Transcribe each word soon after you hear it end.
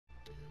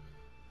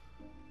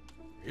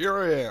Here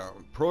I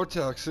am,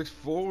 ProTac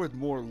 64 with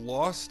more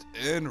Lost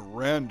and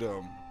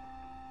Random.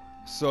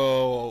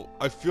 So,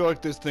 I feel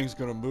like this thing's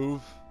gonna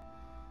move.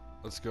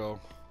 Let's go.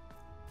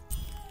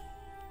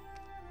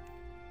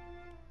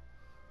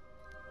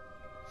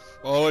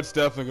 Oh, it's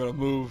definitely gonna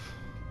move.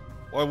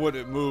 Why would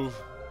it move?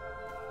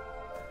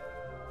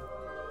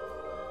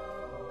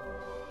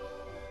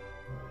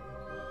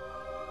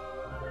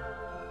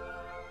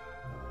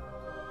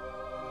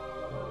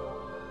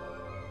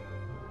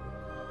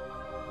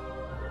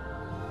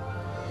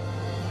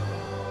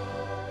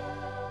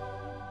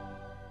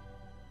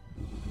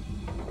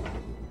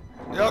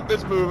 Yep,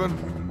 it's moving.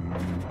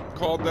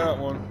 Called that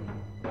one.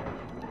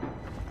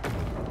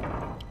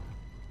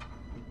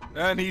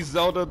 And he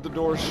Zelda'd the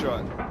door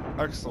shut.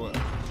 Excellent.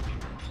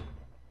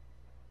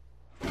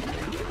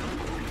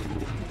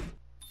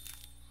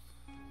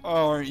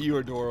 Oh, aren't you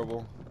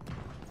adorable?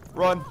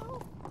 Run!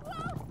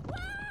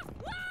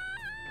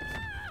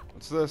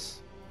 What's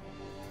this?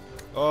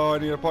 Oh, I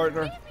need a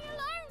partner. Leave me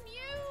alone,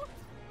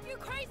 you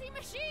crazy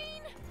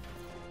machine!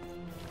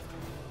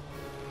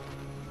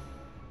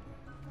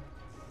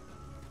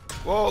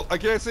 Whoa, I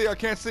can't see, I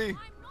can't see. I'm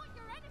not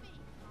your enemy.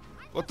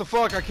 What the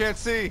fuck, I can't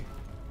see.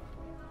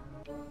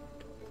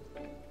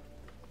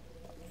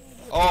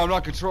 Oh, I'm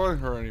not controlling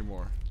her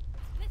anymore.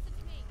 Listen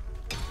to me.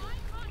 I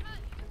can't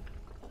hurt you.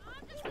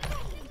 I'm just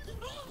protecting the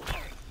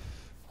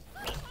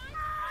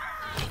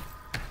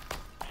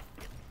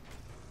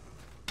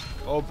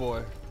Oh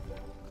boy.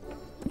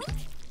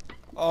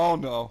 Oh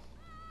no.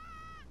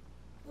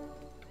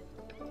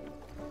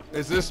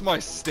 Is this my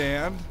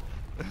stand?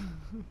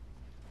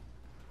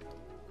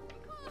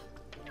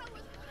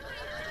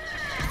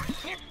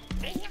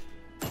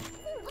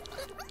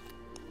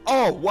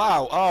 Oh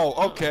wow.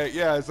 Oh, okay.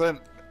 Yeah, is that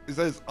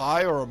his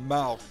eye or a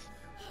mouth?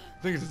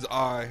 I think it's his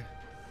eye.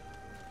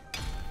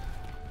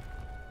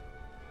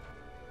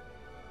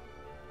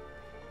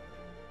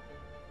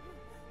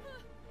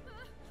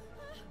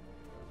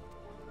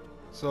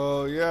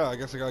 So yeah, I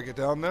guess I gotta get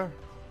down there.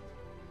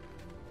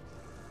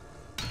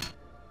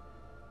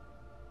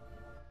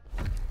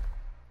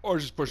 Or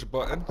just push a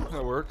button.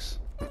 That works.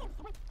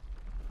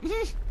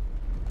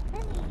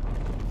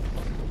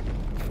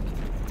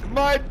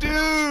 My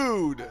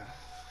dude!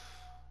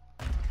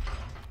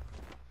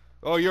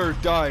 Oh, you're a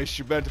dice.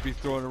 You're meant to be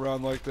thrown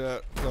around like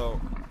that. So,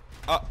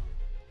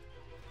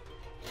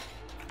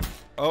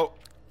 oh,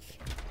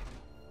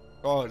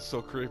 oh, it's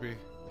so creepy.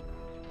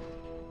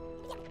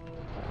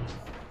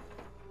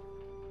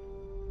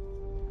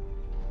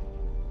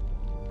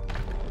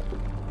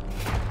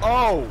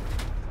 Oh!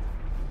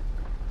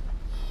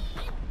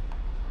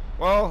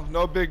 Well,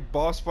 no big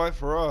boss fight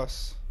for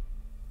us.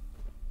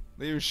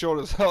 They even showed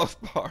his health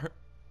bar.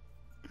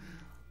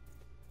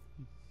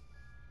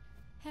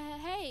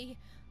 Hey,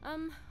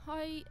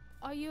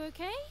 are you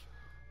okay?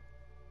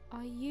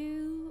 Are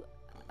you,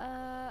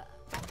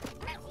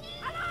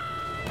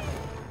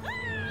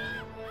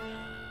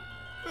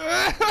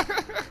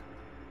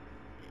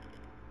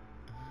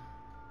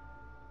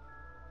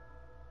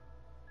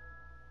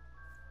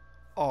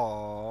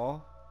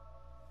 Aww.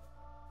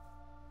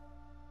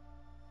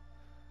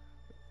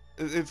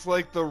 It's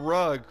like the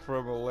rug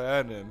from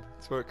Aladdin.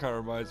 That's what it kind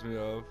of reminds me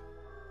of.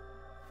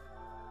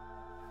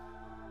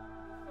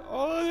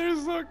 Oh, they're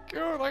so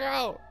cute. Look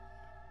out.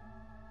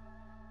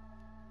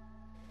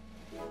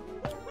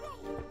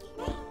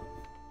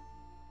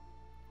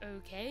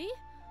 okay?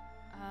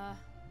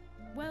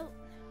 Well,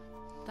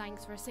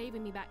 thanks for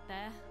saving me back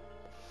there.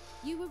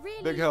 You were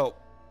really... Big help.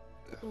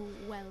 Oh,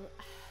 well,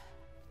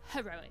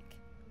 heroic.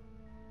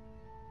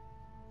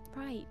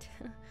 Right.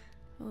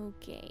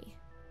 Okay.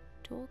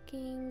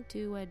 Talking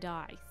to a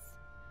dice.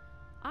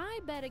 I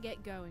better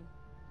get going.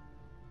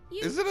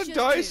 You Is it a should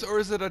dice too. or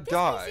is it a This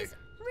die? place is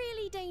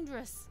really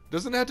dangerous.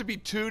 Doesn't it have to be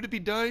two to be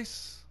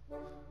dice?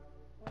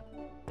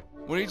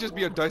 Wouldn't it just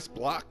be a dice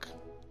block?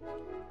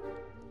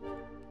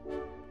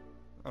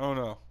 I don't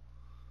know.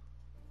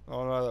 I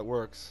don't know how that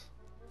works.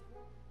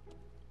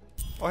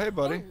 Oh, hey,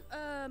 buddy.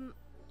 Oh,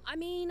 I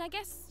mean, I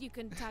guess you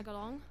can tag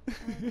along.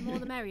 The more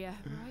the merrier,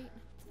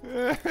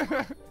 right?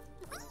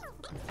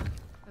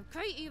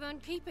 Okay, Ethan,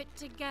 keep it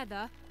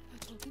together. You're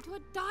talking to a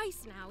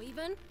dice now,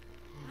 Ethan.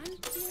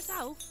 And to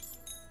yourself.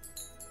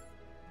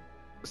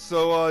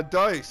 So,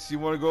 Dice, you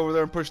want to go over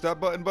there and push that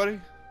button, buddy?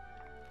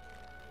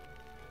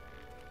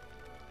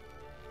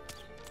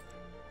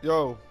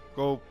 Yo,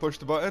 go push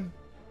the button.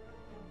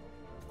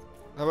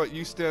 How about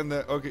you stand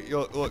there? Okay,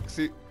 look,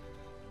 see,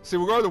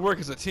 we're going to work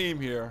as a team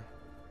here.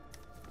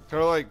 Can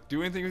I, like,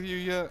 do anything with you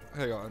yet?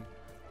 Hang on.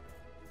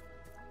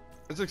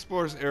 Let's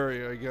explore this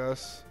area, I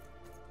guess.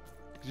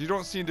 'Cause you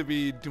don't seem to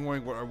be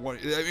doing what I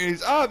want. I mean,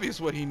 it's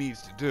obvious what he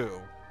needs to do.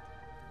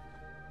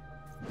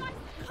 Dice,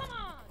 come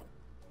on!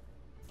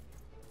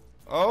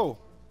 Oh.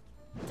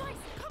 Dice,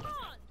 come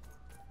on!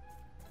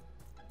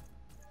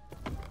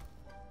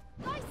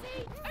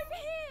 Dicey, over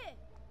here!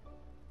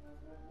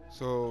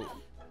 So.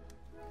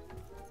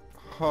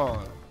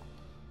 Huh.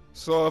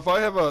 So if I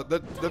have a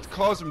that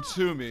calls him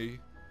to me,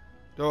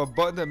 do I have a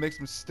button that makes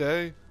him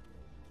stay?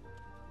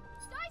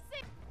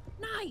 Dicey!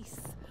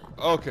 Nice.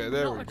 Okay,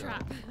 there Not we a go.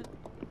 trap.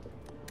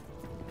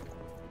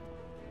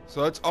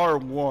 So that's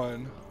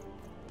R1.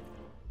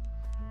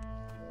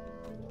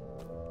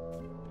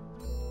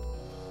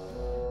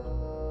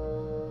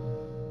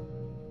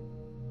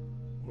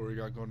 What do we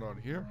got going on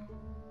here?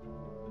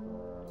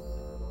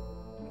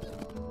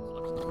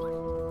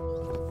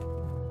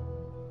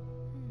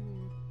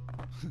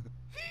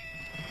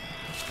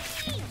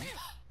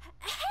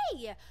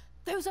 Hey,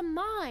 those are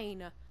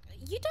mine.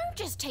 You don't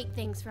just take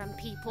things from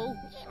people.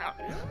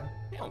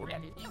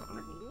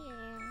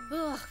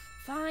 Ugh,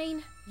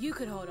 fine. You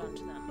could hold on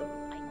to them,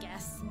 I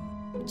guess.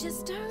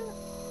 Just don't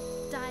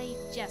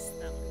digest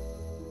them.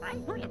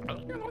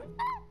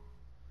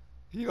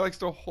 He likes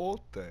to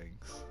hold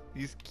things.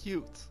 He's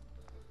cute.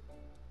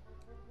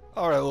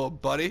 Alright, little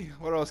buddy.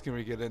 What else can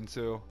we get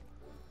into?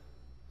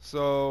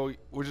 So,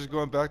 we're just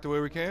going back the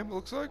way we came, it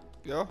looks like?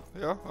 Yeah,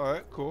 yeah,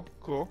 alright, cool,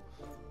 cool.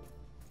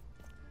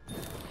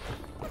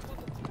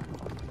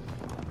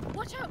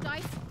 Watch out,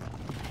 Dice.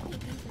 I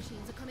think these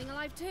machines are coming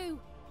alive too.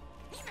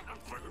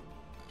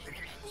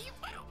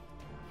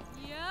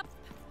 Yep.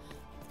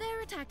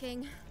 They're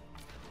attacking.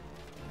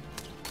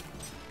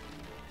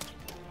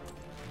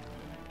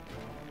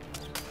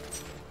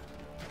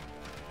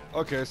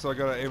 Okay, so I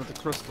gotta aim at the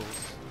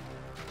crystals.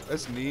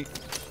 That's neat.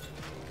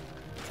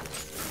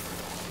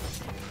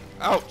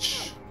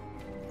 Ouch!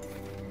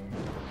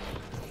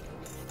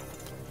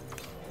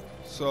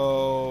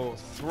 So,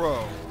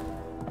 throw.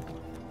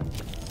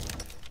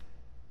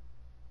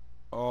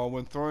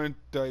 When throwing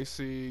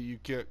dicey, you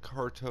get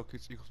card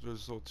tokens equal to the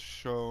results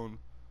shown.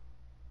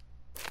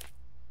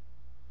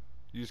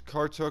 Use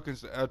card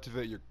tokens to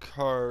activate your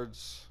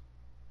cards.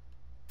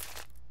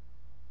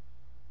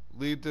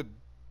 Lead the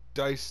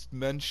dice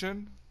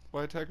mention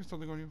by attacking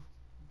something on you.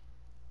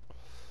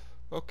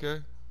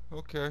 Okay,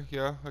 okay,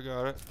 yeah, I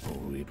got it.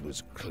 Oh, it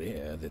was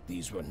clear that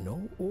these were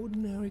no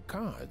ordinary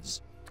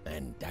cards,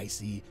 and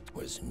Dicey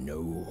was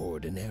no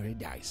ordinary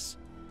dice.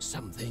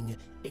 Something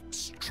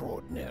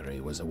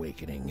extraordinary was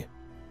awakening.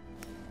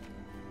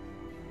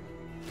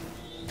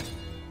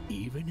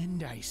 Even in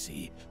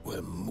Dicey,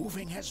 we're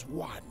moving as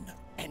one,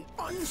 an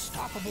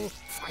unstoppable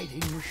fighting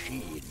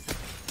machine.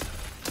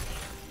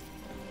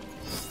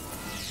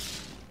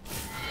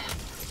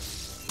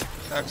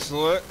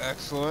 Excellent,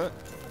 excellent.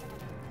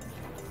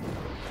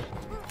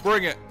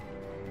 Bring it,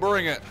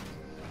 bring it.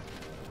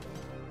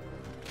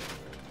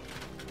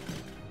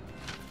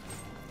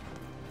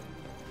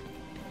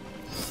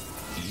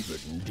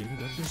 Even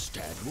didn't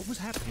understand what was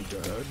happening to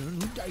her and her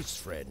new dice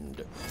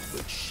friend.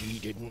 But she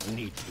didn't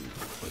need to,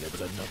 for there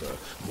was another,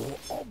 more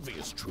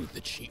obvious truth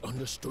that she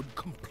understood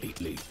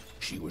completely.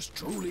 She was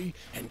truly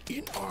and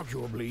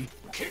inarguably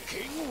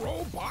kicking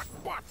robot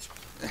butt.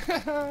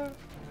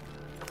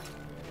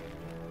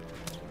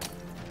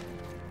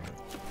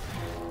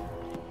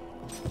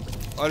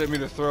 I didn't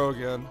mean to throw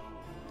again.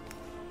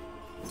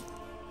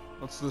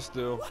 What's this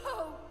do?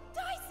 Whoa,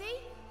 Dicey!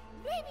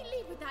 Maybe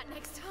leave with that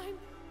next time.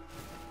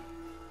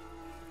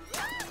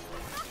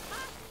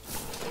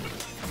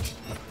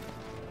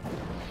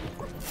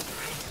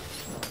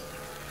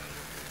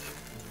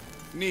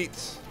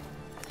 Neat.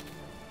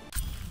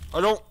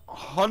 I don't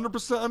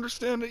 100%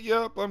 understand it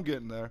yet, but I'm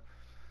getting there.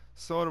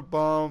 Soda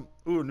bomb.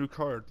 Ooh, a new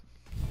card.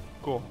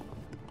 Cool.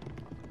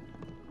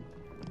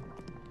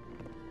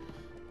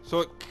 So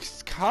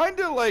it's kind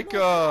of like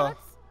Oh,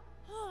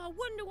 I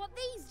wonder what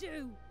these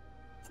do.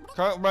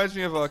 kind of reminds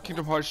me of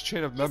Kingdom Hearts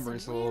Chain of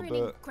Memories a Listen, little we're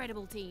bit. an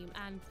incredible team,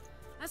 and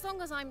as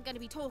long as I'm going to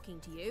be talking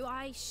to you,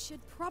 I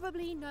should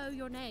probably know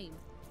your name.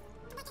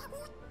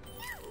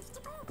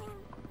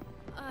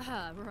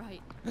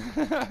 Right.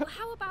 Well,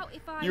 how about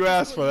if I You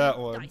asked call for that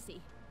you one.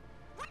 Dicey?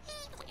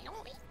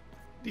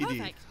 DD.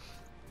 Perfect.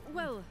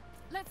 Well,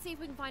 let's see if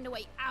we can find a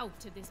way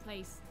out of this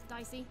place,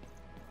 Dicey.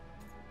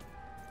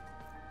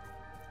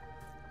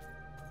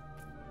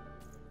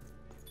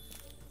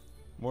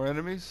 More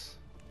enemies?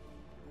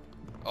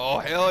 Oh,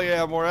 hell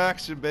yeah, more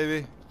action,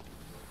 baby.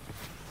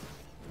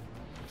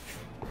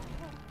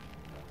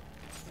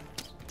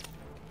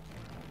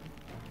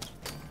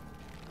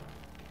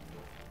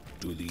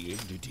 To the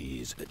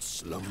entities that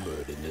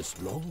slumbered in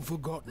this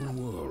long-forgotten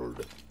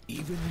world,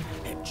 even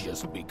had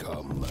just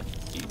become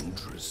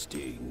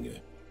interesting.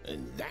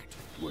 And that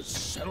was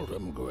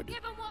seldom good. Give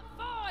 'em what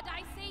for,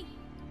 Dicey!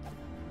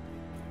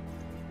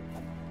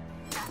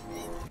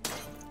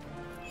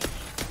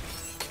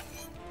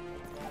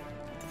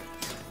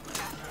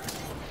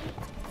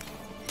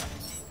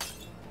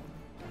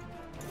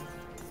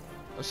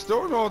 I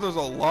still don't know if there's a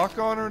lock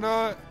on or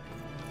not.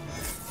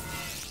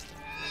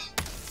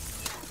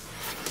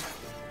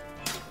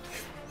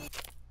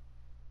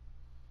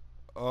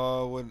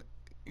 When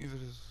either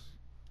is...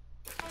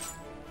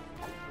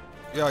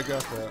 Yeah, I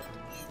got that.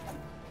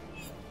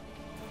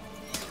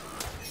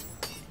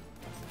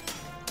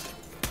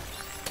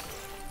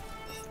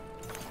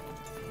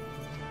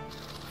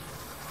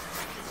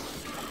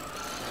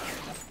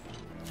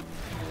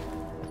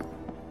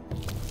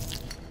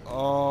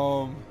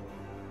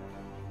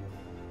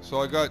 So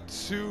I got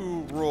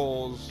 2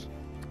 rolls.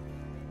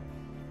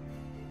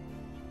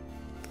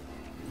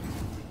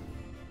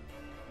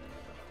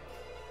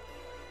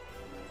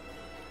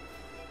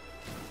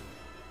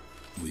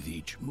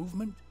 each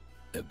movement,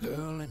 the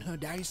girl and her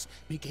dice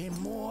became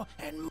more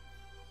and more.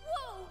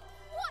 Whoa!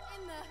 What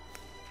in the...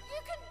 You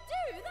can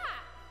do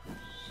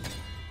that!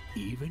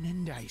 Even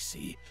and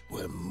Dicey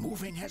were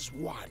moving as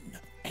one,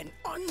 an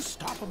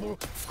unstoppable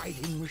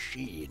fighting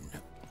machine.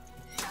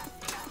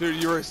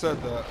 Dude, you already said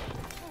that.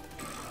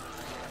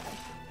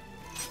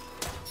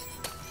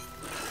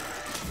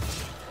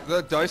 Did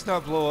that dice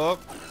not blow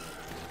up?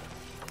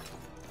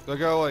 Did I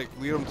gotta like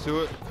lead them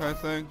to it kind of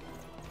thing?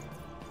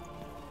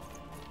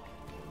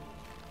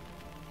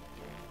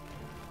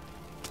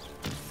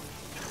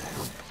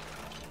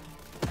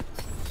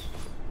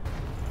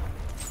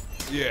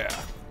 Yeah.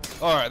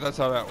 Alright, that's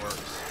how that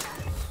works.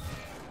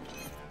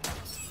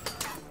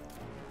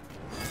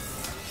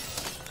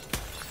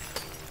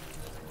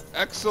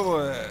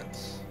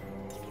 Excellent.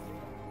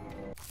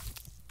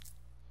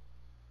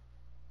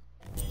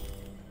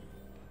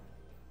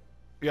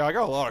 Yeah, I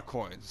got a lot of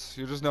coins.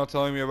 You're just now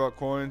telling me about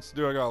coins?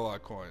 Dude, I got a lot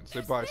of coins.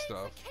 They buy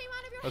stuff.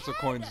 That's what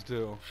coins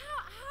do.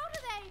 How do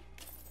they...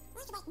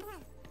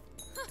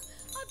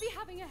 I'd be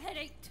having a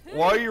headache too.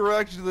 Why are you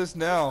reacting to this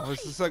now?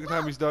 It's the second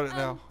time he's done it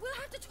now. We'll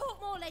have to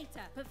talk more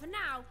later, but for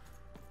now,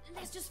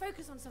 let's just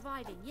focus on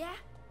surviving, yeah?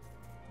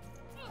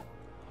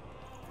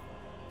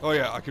 Oh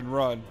yeah, I can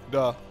run.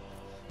 Duh.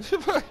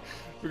 Forgot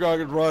I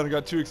could run. I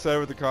got too excited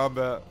with the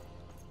combat.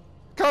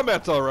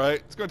 Combat's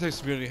alright. It's gonna take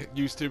some getting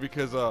used to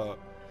because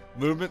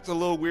movement's a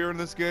little weird in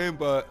this game,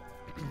 but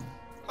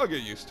I'll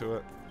get used to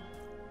it.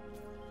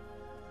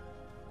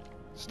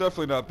 It's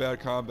definitely not bad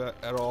combat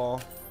at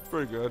all.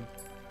 Pretty good.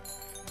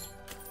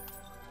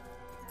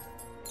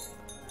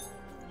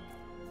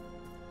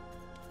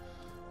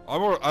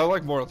 I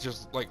like more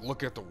just like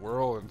look at the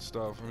world and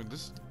stuff. I mean,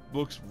 this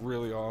looks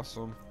really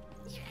awesome.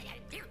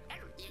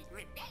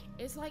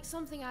 It's like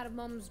something out of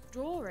Mum's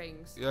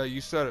drawings. Yeah, you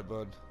said it,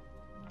 bud.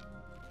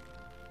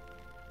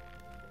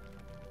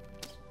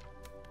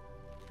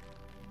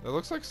 It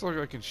looks like something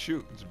I can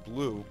shoot. It's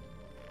blue.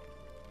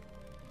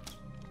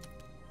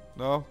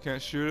 No,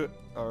 can't shoot it.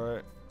 All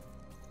right.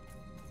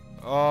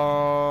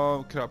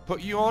 Can I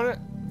put you on it?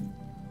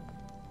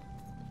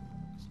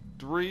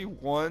 3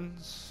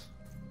 1s.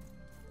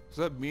 Does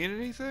that mean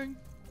anything?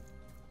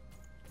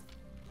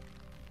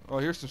 Oh,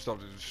 here's some stuff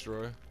to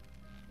destroy.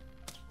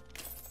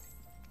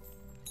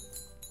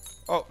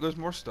 Oh, there's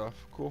more stuff.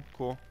 Cool,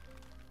 cool.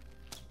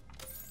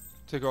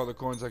 Take all the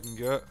coins I can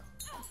get.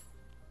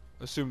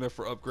 Assume they're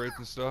for upgrades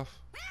and stuff.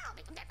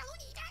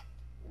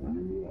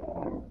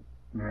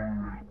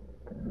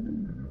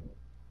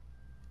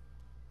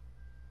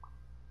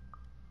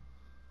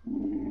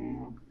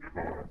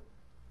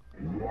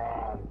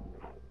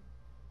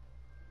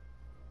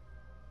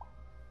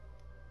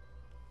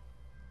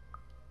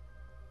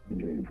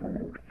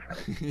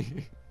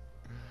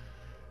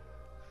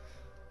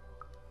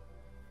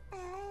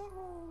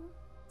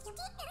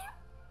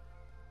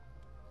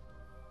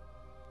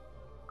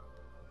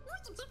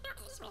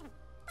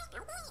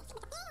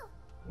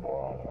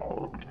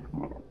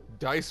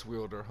 Dice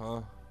wielder,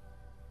 huh?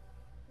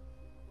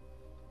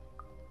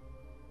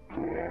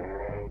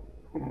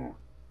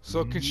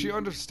 So can she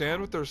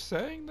understand what they're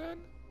saying then?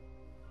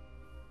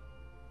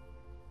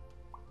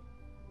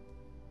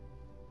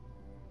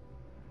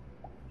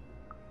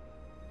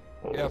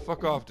 Yeah,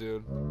 fuck off,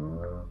 dude.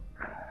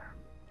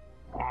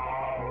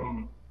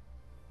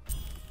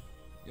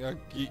 Yeah,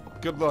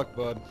 good luck,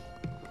 bud.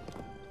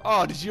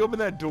 Oh, did you open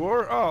that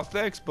door? Oh,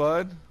 thanks,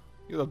 bud.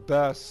 You're the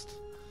best.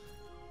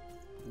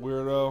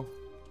 Weirdo.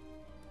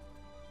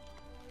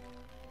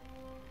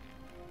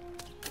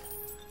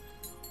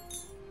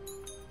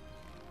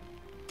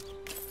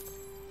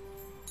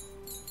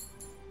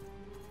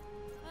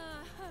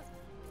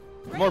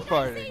 More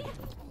fighting.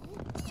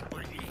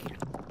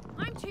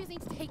 I'm choosing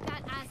to take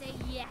that as a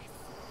yes.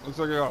 Looks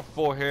like I got a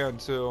full hand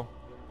too.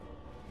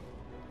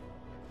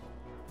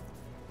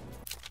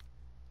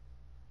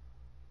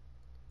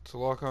 To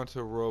lock onto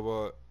a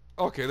robot.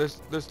 Okay,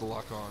 there's the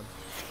lock on.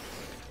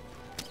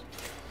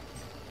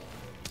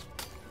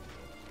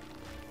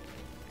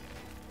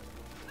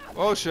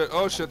 Oh shit,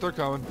 they're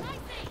coming.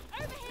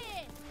 Over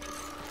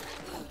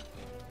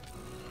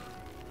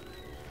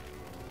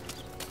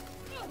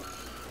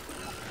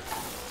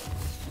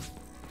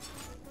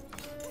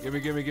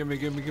here.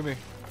 Gimme.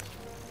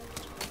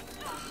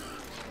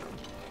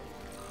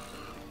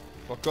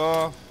 Fuck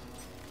off.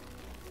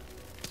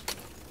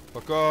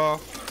 Fuck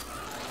off.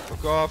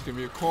 Fuck off. Give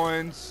me your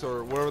coins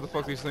or whatever the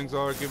fuck these things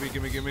are.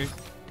 Gimme.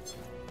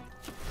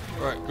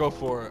 Alright, go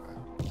for it.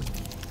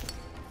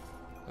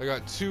 I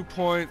got 2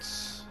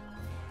 points.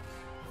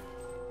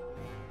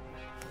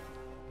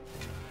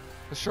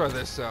 Let's try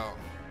this out.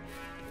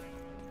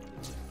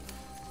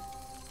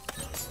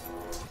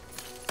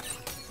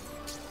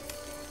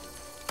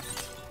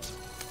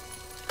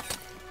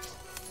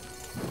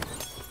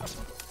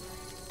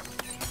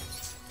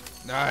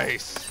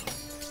 Nice.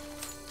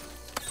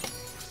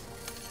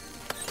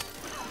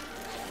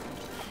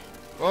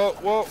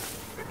 Whoa.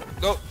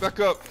 Nope, back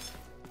up.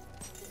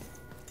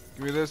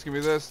 Give me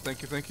this.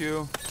 Thank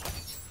you.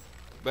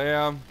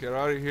 Bam, get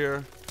out of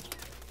here.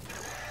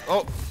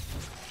 Oh.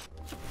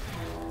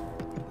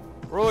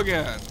 Roll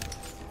again.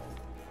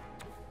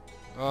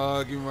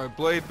 Give me my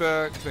blade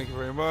back. Thank you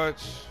very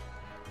much.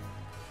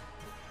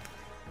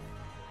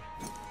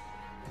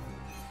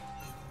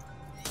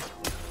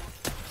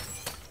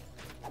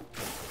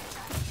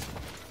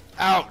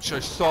 Ouch! I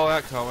saw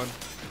that coming.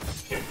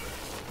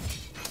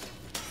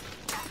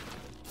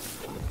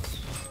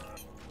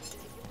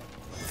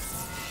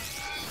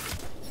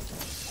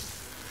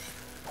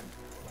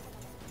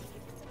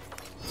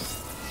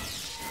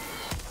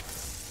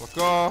 Fuck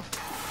off.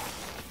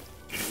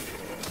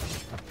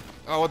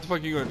 Oh, what the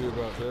fuck are you gonna do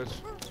about it, bitch?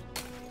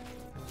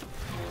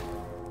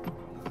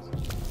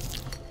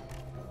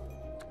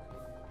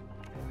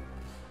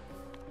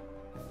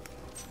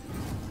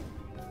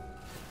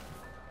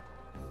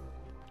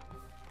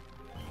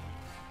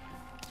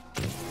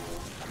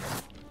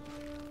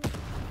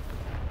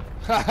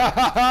 Ha ha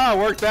ha ha!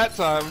 Worked that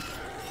time.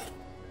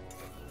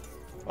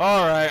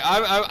 All right,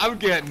 I'm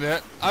getting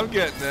it. I'm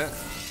getting it.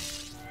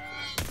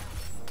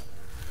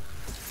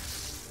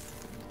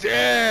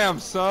 Damn,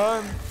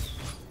 son.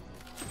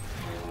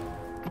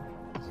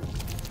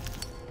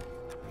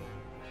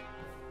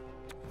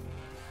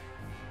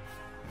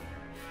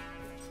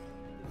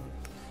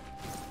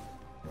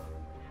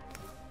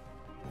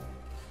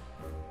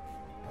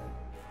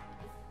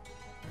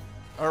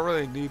 I don't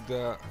really need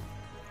that.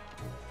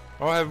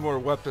 I don't have more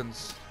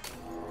weapons.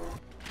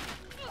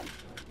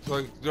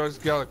 So do I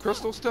just get out of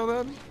crystal still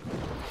then?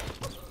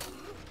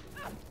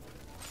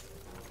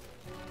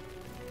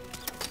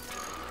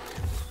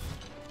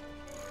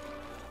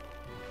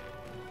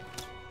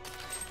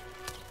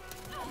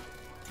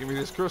 Give me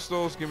these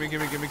crystals. Gimme.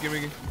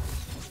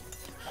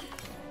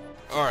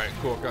 Alright,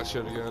 cool. Got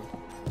shit again.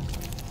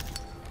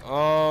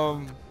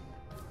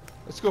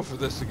 Let's go for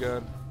this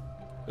again.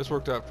 This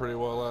worked out pretty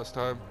well last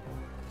time.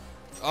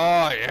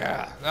 Oh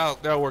yeah,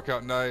 that'll work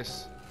out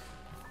nice.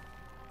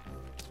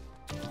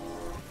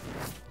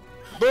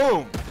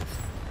 Boom!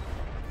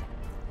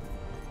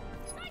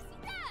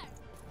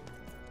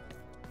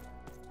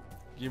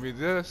 Give me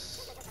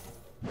this.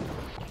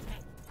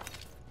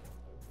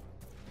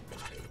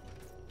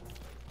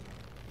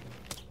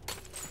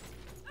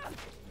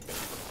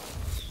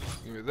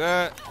 Give me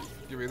that.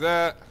 Give me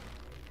that.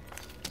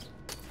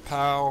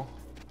 Pow.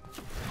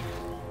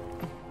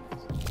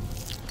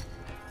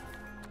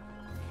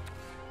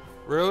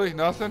 Really?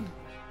 Nothing?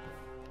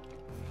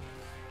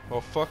 Well,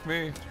 fuck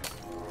me.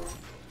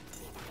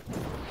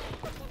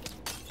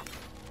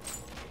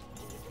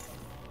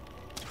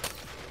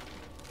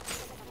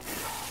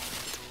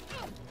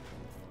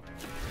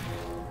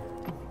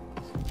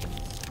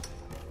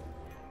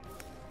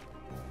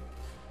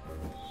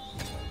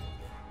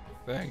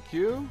 Thank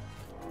you.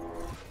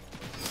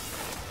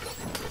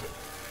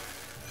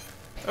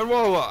 And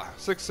voila!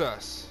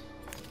 Success.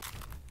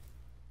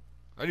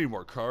 I need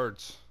more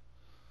cards.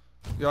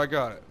 Yeah, I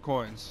got it.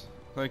 Coins.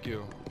 Thank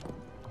you.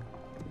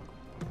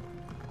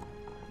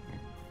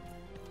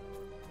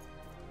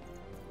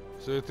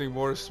 Is there anything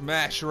more to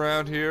smash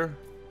around here?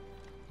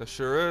 There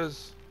sure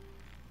is.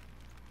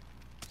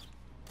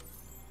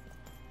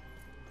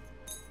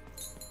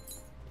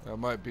 That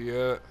might be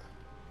it.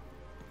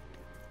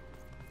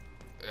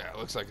 Yeah,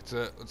 looks like it's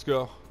it. Let's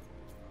go.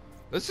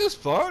 This is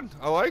fun.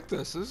 I like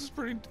this. This is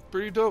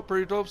pretty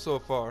dope so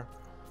far.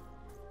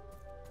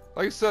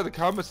 Like I said, the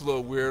combat's a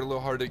little weird, a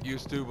little hard to get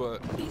used to,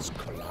 but... These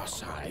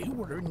colossi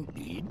were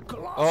indeed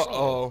colossal.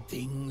 Uh-oh.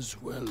 Things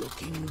were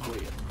looking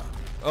grim.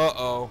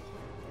 Uh-oh.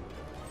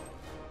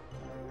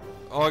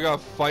 Oh, I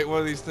gotta fight one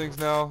of these things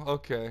now?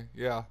 Okay,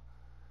 yeah.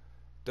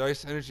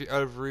 Dice energy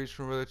out of reach.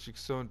 Remember that you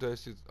summon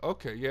dice.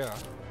 Okay, yeah.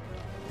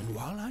 And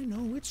while I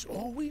know it's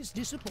always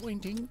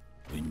disappointing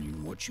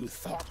when what you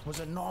thought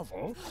was a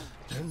novel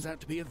turns out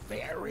to be a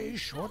very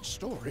short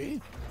story,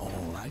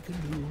 all I can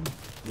do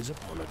is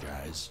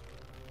apologize.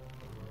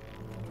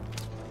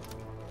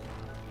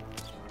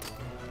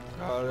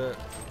 Got it.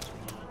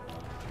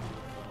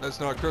 That's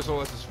not crystal,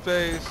 that's his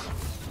face.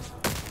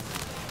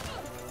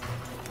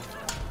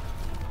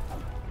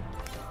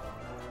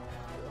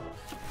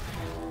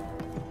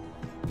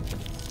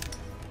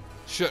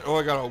 Shit, oh,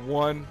 I got a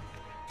 1.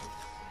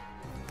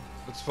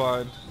 That's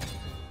fine.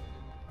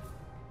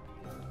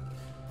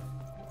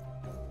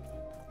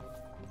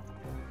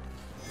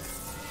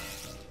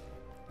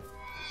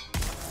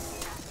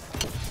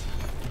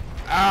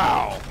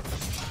 Ow!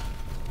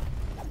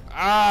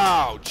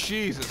 Ow!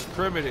 Jesus,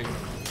 criminy.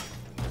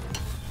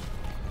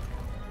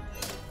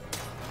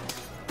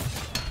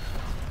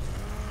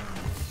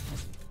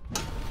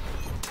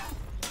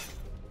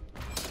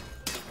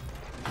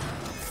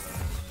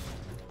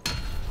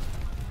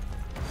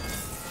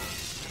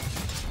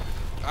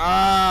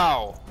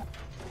 Ow!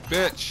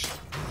 Bitch.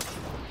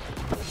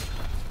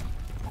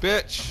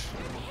 Bitch.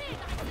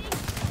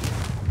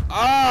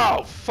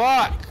 Oh,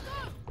 fuck!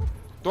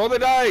 Throw the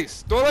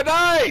dice! Throw the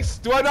dice!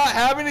 Do I not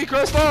have any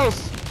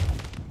crystals?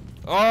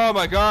 Oh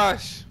my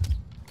gosh.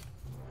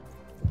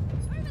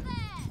 Over there!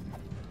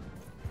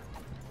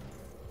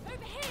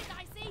 Over here,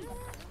 Dicey!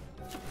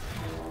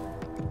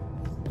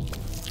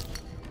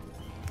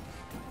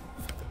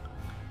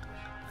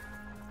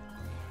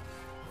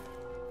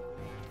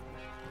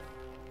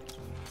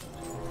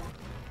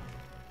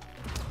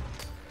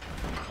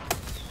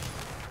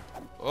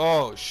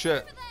 Oh,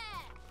 shit.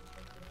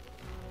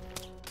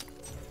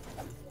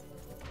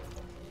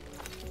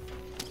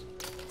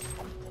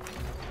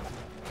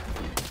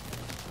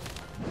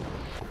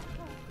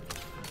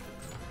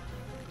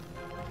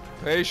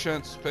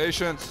 Patience,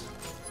 patience.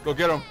 Go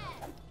get him.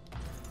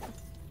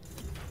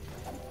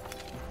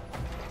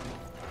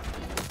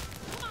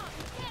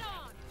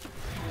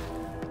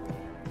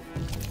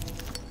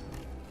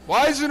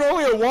 Why is it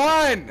only a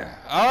 1?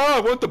 Ah, I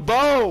want the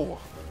bow.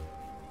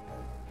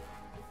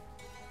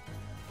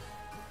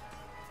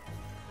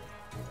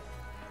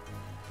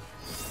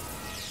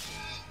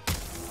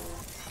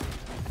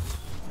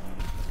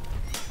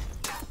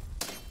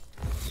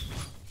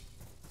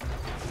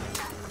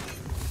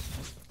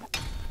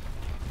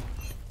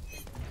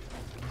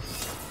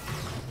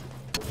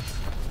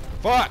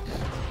 Fuck!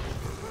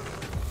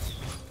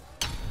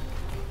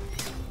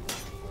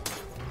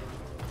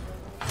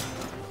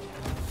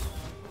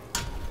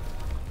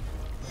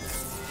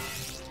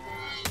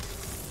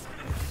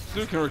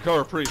 Dude can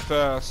recover pretty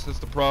fast, that's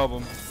the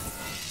problem.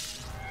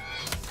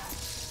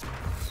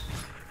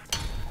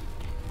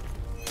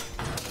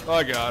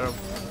 I got him.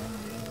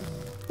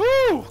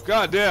 Woo!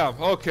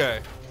 Goddamn, okay.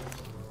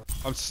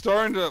 I'm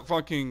starting to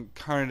fucking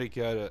kinda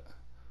get it.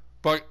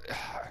 But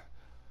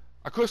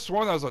I could have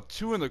sworn that was a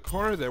 2 in the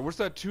corner there. What's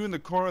that 2 in the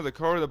corner of the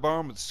card at the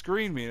bottom of the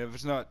screen mean if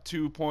it's not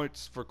 2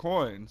 points for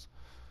coins?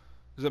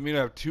 Does that mean I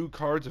have 2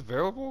 cards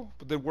available?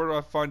 But then where do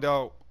I find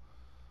out?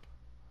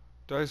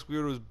 Dice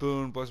wielder's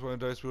boon, plus 1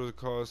 dice wielder's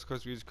cost.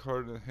 Cost of each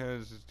card in the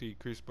hand is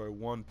decreased by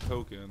 1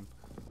 token.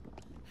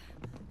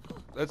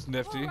 That's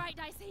nifty. All right,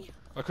 Dicey.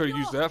 I could have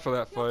used that for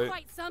that You're fight.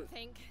 quite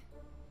something.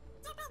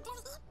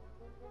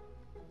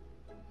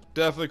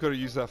 Definitely could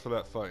have used that for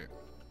that fight.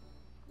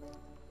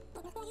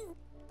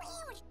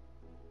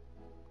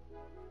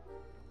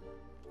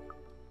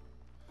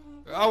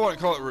 I wouldn't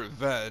call it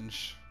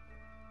revenge.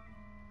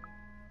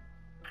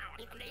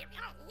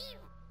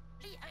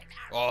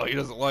 Oh, he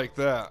doesn't like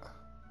that.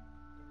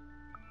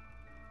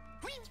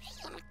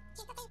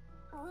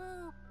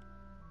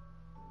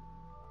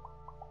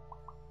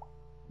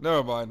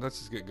 Never mind, let's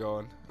just get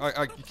going.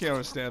 You can't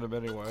understand him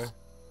anyway.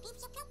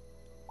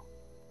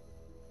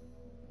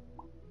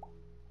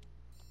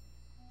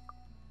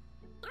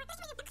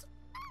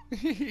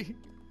 He's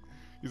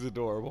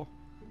adorable.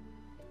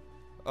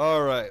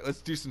 Alright,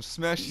 let's do some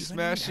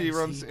smashy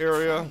around this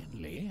area.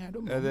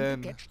 And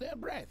then catch their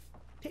breath.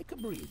 Take a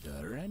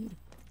breather and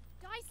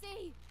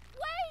Dicey,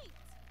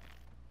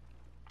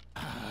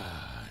 wait!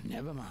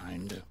 never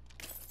mind.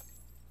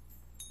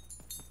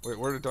 wait,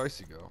 where did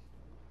Dicey go?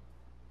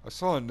 I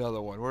saw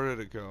another one. Where did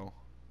it go?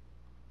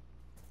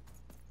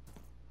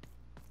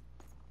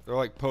 They're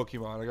like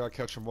Pokemon. I gotta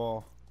catch them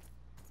all.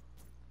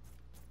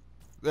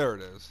 There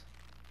it is.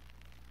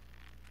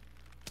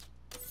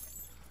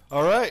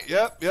 Alright,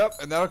 yep.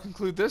 And that'll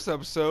conclude this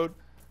episode.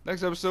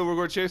 Next episode, we're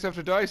going to chase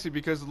after Dicey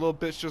because the little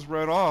bitch just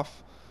ran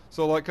off.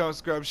 So like, comment,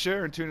 subscribe,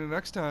 share, and tune in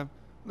next time.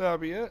 That'll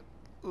be it.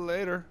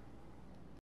 Later.